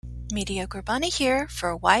Mediocre Bunny here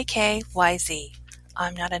for YKYZ.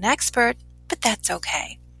 I'm not an expert, but that's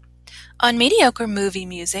okay. On Mediocre Movie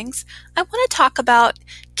Musings, I want to talk about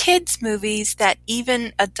kids' movies that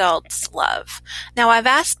even adults love. Now, I've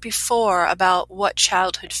asked before about what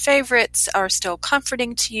childhood favorites are still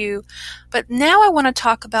comforting to you, but now I want to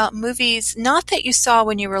talk about movies not that you saw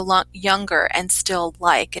when you were younger and still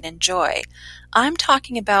like and enjoy. I'm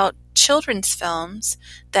talking about children's films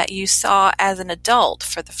that you saw as an adult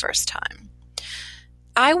for the first time.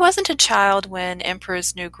 I wasn't a child when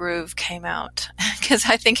Emperor's New Groove came out, because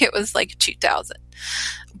I think it was like 2000.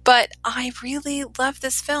 But I really love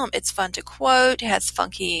this film. It's fun to quote, it has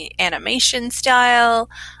funky animation style,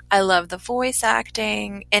 I love the voice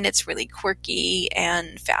acting, and it's really quirky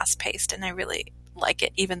and fast-paced, and I really like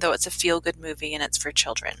it, even though it's a feel-good movie and it's for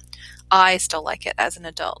children. I still like it as an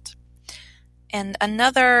adult. And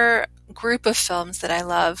another group of films that I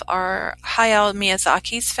love are Hayao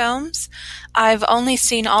Miyazaki's films. I've only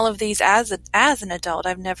seen all of these as an adult.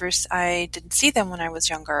 I didn't see them when I was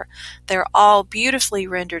younger. They're all beautifully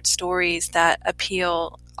rendered stories that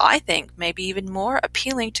appeal, I think, maybe even more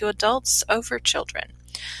appealing to adults over children.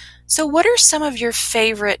 So what are some of your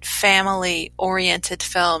favorite family-oriented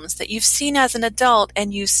films that you've seen as an adult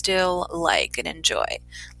and you still like and enjoy?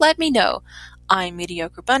 Let me know. I'm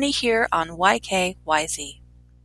Mediocre Bunny here on YKYZ.